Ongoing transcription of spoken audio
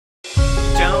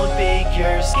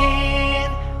your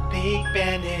skin, big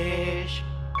BANISH.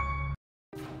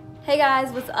 Hey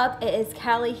guys, what's up? It is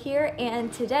Callie here,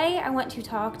 and today I want to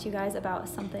talk to you guys about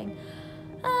something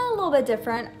a little bit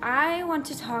different. I want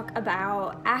to talk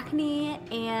about acne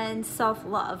and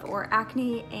self-love, or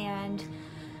acne and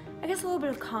I guess a little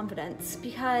bit of confidence,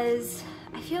 because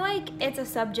I feel like it's a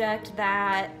subject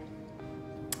that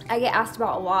I get asked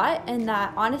about a lot, and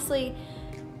that honestly,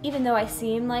 even though I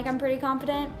seem like I'm pretty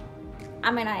confident, I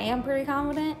mean, I am pretty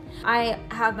confident, I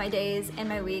have my days and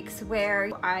my weeks where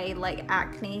I let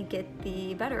acne get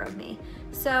the better of me.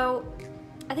 So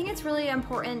I think it's really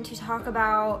important to talk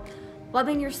about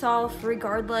loving yourself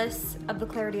regardless of the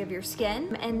clarity of your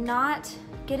skin, and not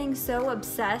getting so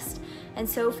obsessed and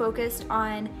so focused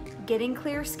on getting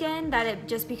clear skin that it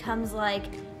just becomes like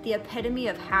the epitome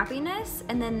of happiness,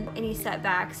 and then any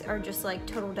setbacks are just like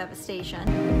total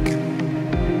devastation.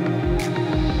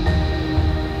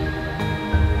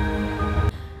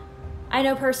 I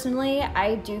know personally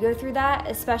I do go through that,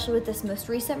 especially with this most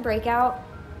recent breakout.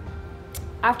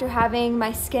 After having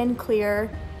my skin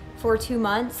clear for 2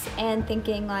 months and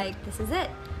thinking like, this is it,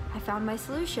 I found my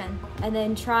solution. And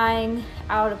then trying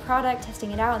out a product, testing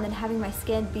it out, and then having my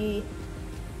skin be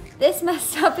this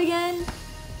messed up again.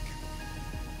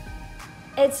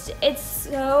 It's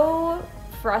so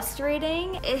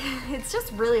frustrating. It's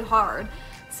just really hard.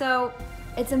 So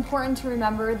it's important to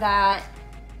remember that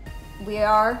we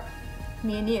are,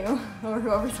 me and you, or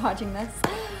whoever's watching this,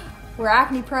 we're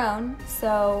acne prone,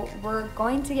 so we're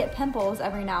going to get pimples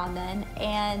every now and then,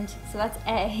 and so that's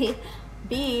A.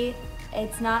 B,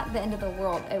 it's not the end of the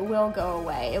world. It will go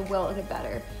away. It will get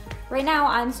better. Right now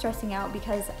I'm stressing out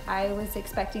because I was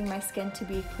expecting my skin to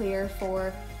be clear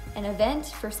for an event,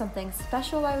 for something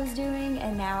special I was doing,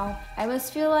 and now I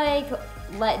almost feel like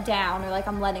let down, or like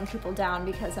I'm letting people down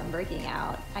because I'm breaking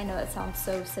out. I know that sounds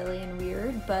so silly and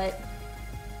weird, but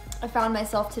I found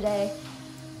myself today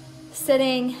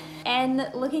sitting and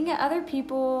looking at other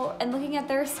people and looking at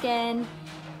their skin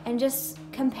and just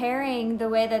comparing the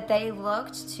way that they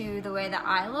looked to the way that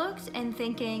I looked, and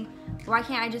thinking, why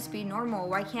can't I just be normal?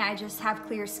 Why can't I just have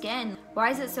clear skin?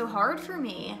 Why is it so hard for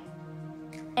me?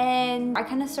 And I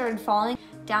kind of started falling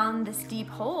down this deep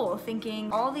hole,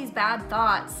 thinking all these bad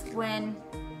thoughts, when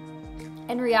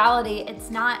in reality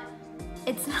it's not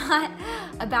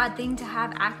a bad thing to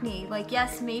have acne. Like,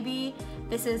 yes, maybe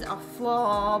this is a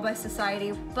flaw by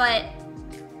society, but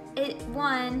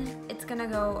it's gonna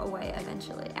go away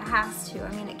eventually. It has to.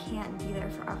 I mean, it can't be there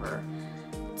forever.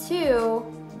 2,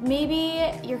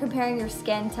 maybe you're comparing your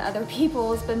skin to other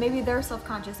people's, but maybe they're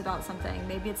self-conscious about something.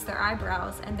 Maybe it's their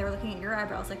eyebrows, and they're looking at your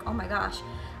eyebrows like, oh my gosh,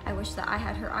 I wish that I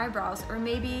had her eyebrows. Or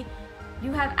maybe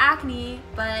you have acne,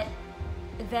 but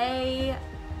they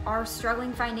are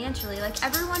struggling financially. Like,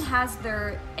 everyone has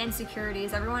their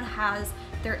insecurities, everyone has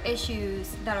their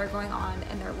issues that are going on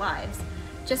in their lives.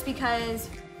 Just because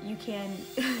you can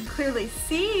clearly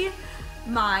see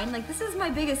mine, like, this is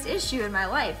my biggest issue in my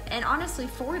life, and honestly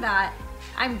for that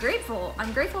I'm grateful.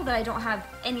 I'm grateful that I don't have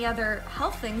any other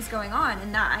health things going on,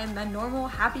 and that I'm a normal,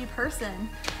 happy person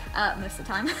most of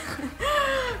the time.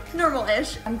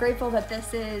 Normal-ish. I'm grateful that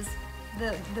this is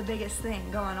the biggest thing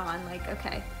going on. Like,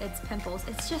 okay, it's pimples.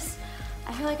 It's just,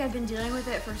 I feel like I've been dealing with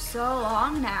it for so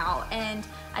long now, and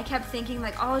I kept thinking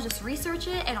like, oh, I'll just research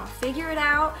it and I'll figure it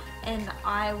out, and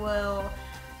I will,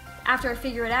 after I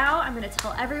figure it out, I'm gonna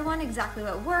tell everyone exactly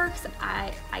what works.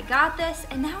 I got this.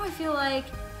 And now I feel like,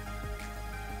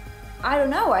 I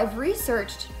don't know, I've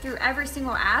researched through every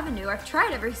single avenue. I've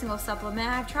tried every single supplement.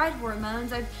 I've tried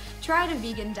hormones. I've tried a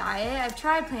vegan diet. I've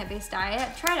tried plant-based diet.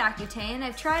 I've tried Accutane.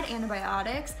 I've tried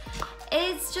antibiotics.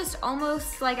 It's just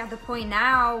almost like at the point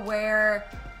now where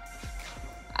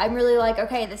I'm really like,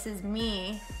 okay, this is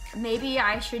me. Maybe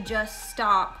I should just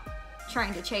stop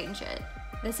trying to change it.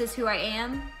 This is who I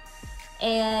am.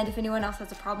 And if anyone else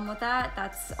has a problem with that,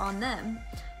 that's on them.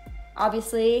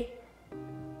 Obviously,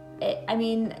 I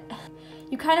mean,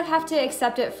 you kind of have to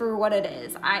accept it for what it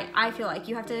is. I feel like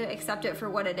you have to accept it for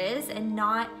what it is and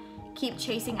not keep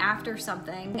chasing after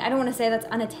something. I don't want to say that's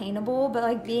unattainable, but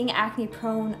like, being acne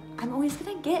prone, I'm always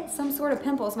gonna get some sort of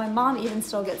pimples. My mom even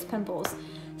still gets pimples.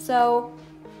 So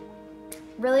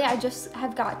really, I just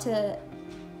have got to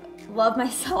love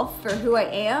myself for who I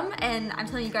am, and I'm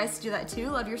telling you guys to do that too.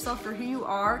 Love yourself for who you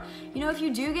are. You know, if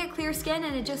you do get clear skin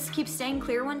and it just keeps staying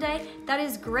clear one day, that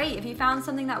is great. If you found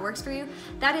something that works for you,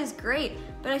 that is great.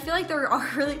 But I feel like there are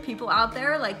really people out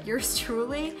there, like yours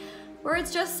truly, where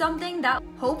it's just something that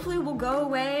hopefully will go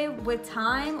away with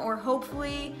time, or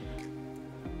hopefully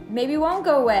maybe won't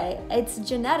go away. It's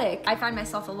genetic. I find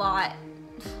myself a lot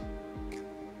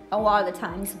of the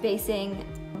times basing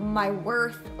my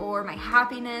worth or my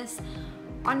happiness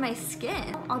on my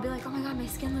skin. I'll be like, oh my God, my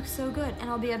skin looks so good, and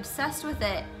I'll be obsessed with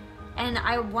it. And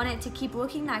I want it to keep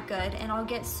looking that good, and I'll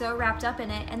get so wrapped up in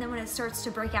it. And then when it starts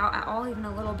to break out at all, even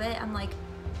a little bit, I'm like,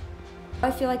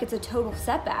 I feel like it's a total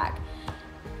setback.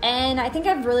 And I think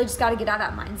I've really just got to get out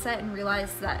of that mindset and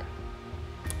realize that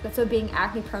that's what being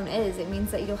acne prone is. It means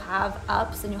that you'll have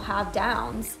ups and you'll have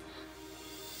downs.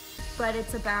 But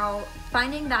it's about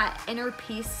finding that inner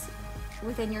peace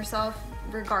within yourself,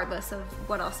 regardless of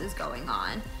what else is going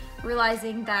on.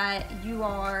 Realizing that you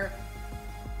are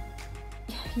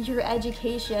your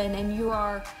education, and you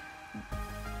are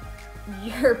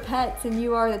your pets, and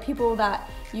you are the people that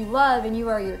you love, and you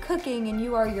are your cooking, and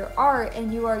you are your art,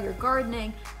 and you are your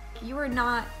gardening. You are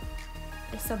not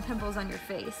some pimples on your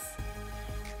face.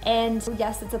 And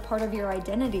yes, it's a part of your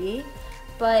identity,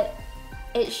 but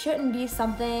it shouldn't be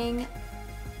something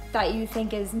that you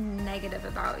think is negative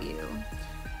about you.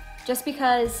 Just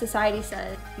because society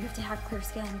said you have to have clear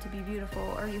skin to be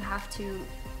beautiful, or you have to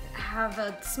have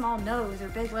a small nose or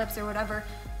big lips or whatever,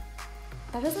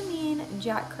 that doesn't mean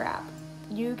jack crap.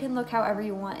 You can look however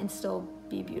you want and still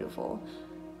be beautiful.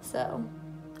 So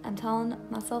I'm telling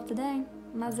myself today,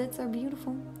 my zits are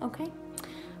beautiful, okay?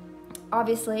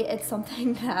 Obviously, it's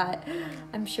something that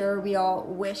I'm sure we all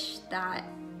wish that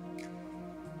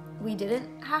we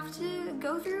didn't have to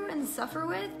go through and suffer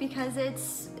with, because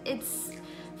it's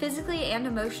physically and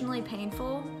emotionally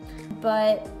painful.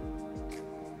 But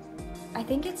I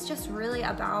think it's just really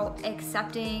about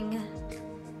accepting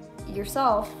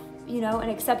yourself, you know,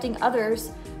 and accepting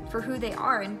others for who they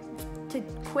are, and to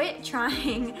quit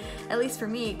trying, at least for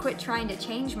me, quit trying to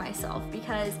change myself.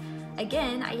 Because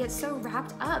again, I get so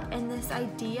wrapped up in this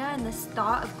idea and this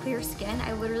thought of clear skin.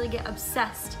 I literally get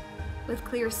obsessed with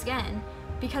clear skin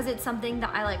because it's something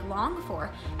that I like long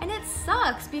for. And it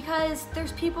sucks because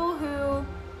there's people who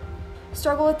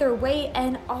struggle with their weight,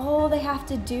 and all they have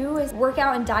to do is work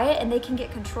out and diet, and they can get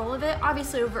control of it,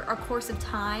 obviously over a course of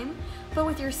time. But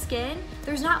with your skin,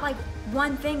 there's not like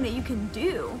one thing that you can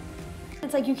do.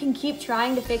 It's like you can keep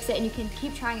trying to fix it, and you can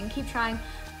keep trying and keep trying,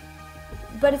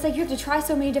 but it's like you have to try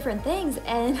so many different things.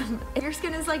 And if your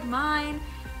skin is like mine,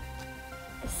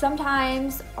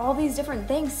 sometimes all these different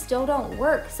things still don't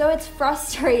work. So it's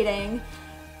frustrating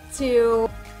to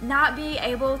not be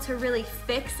able to really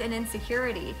fix an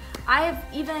insecurity. I'm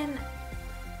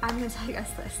gonna tell you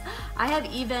guys this, I have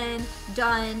even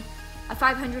done a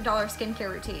 $500 skincare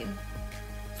routine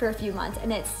for a few months,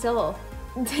 and it still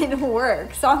didn't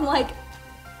work. So I'm like,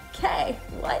 okay,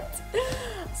 what?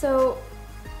 So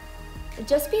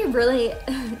just be really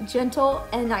gentle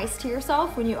and nice to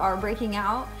yourself when you are breaking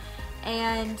out,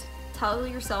 and tell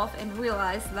yourself and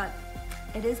realize that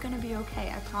it is gonna be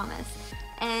okay, I promise.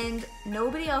 And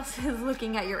nobody else is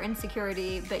looking at your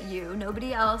insecurity but you.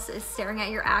 Nobody else is staring at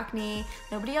your acne.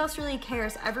 Nobody else really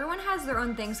cares. Everyone has their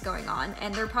own things going on,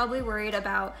 and they're probably worried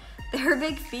about their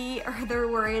big feet, or they're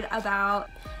worried about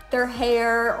their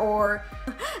hair or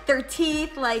their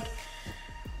teeth. Like,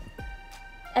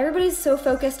 everybody's so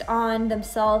focused on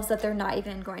themselves that they're not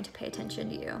even going to pay attention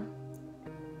to you.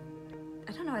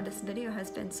 I don't know why this video has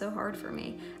been so hard for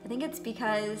me. I think it's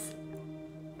because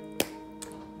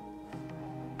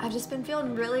I've just been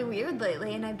feeling really weird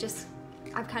lately, and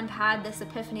I've kind of had this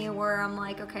epiphany where I'm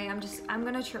like, okay, I'm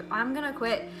gonna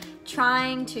quit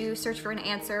trying to search for an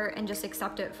answer and just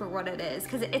accept it for what it is.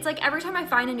 Because it's like every time I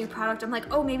find a new product, I'm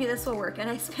like, oh, maybe this will work, and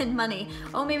I spend money.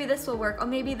 Oh, maybe this will work. Oh,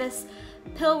 maybe this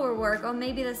pill will work. Oh,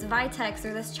 maybe this Vitex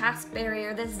or this Chasteberry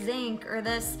or this zinc or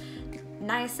this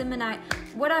niacinamide,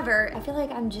 whatever. I feel like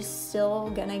I'm just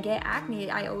still gonna get acne.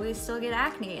 I always still get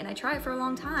acne, and I try it for a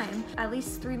long time, at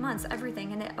least 3 months,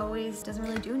 everything, and it always doesn't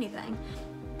really do anything.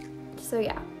 So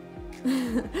yeah,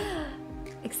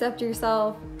 accept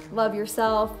yourself, love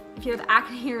yourself, if you have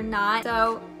acne or not.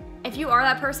 So if you are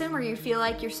that person where you feel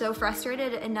like you're so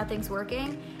frustrated and nothing's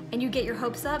working, and you get your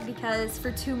hopes up because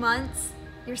for 2 months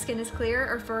your skin is clear,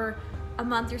 or for a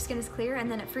month your skin is clear,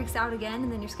 and then it freaks out again,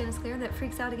 and then your skin is clear, and then it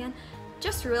freaks out again,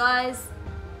 just realize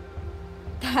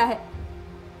that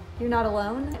you're not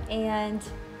alone. And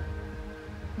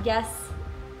yes,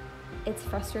 it's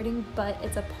frustrating, but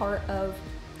it's a part of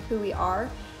who we are.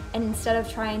 And instead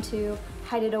of trying to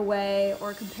hide it away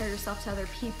or compare yourself to other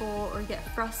people or get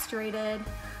frustrated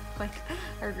like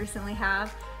I recently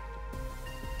have,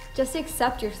 just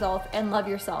accept yourself and love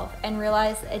yourself, and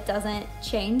realize it doesn't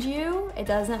change you. It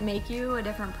doesn't make you a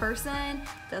different person.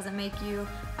 It doesn't make you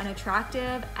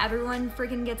unattractive. Everyone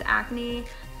freaking gets acne.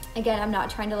 Again, I'm not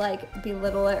trying to like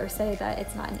belittle it or say that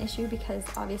it's not an issue, because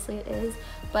obviously it is,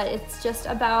 but it's just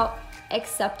about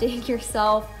accepting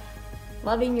yourself,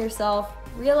 loving yourself,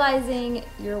 realizing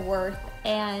your worth,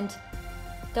 and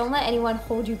don't let anyone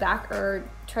hold you back or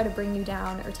try to bring you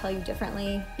down or tell you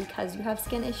differently because you have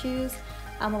skin issues.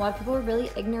 A lot of people are really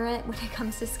ignorant when it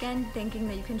comes to skin, thinking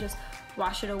that you can just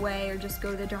wash it away or just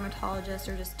go to the dermatologist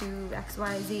or just do X,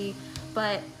 Y, Z.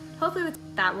 But hopefully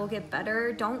with that will get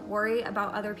better. Don't worry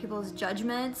about other people's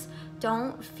judgments.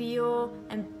 Don't feel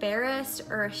embarrassed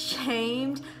or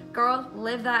ashamed. Girl,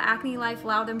 live that acne life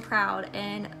loud and proud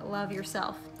and love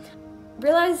yourself.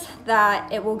 Realize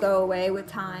that it will go away with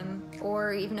time,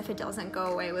 or even if it doesn't go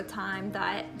away with time,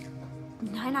 that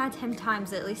 9 out of 10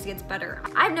 times at least it gets better.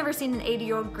 I've never seen an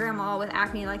 80-year-old grandma with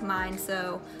acne like mine,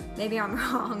 so maybe I'm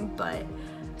wrong, but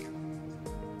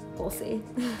we'll see.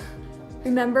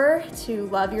 Remember to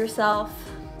love yourself,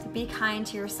 to be kind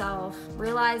to yourself.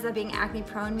 Realize that being acne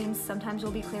prone means sometimes you'll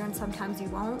be clear and sometimes you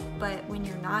won't, but when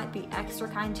you're not, be extra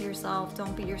kind to yourself.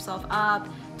 Don't beat yourself up,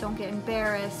 don't get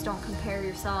embarrassed, don't compare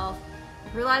yourself.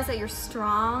 Realize that you're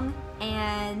strong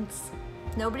and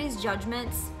nobody's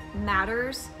judgments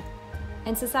matters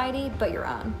in society but your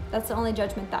own. That's the only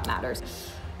judgment that matters.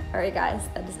 All right guys,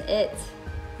 that is it.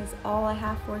 That's all I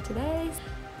have for today.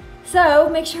 So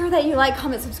make sure that you like,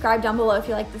 comment, subscribe down below if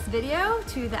you like this video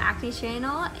to the acne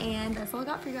channel, and that's all I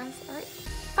got for you guys. All right,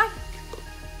 bye.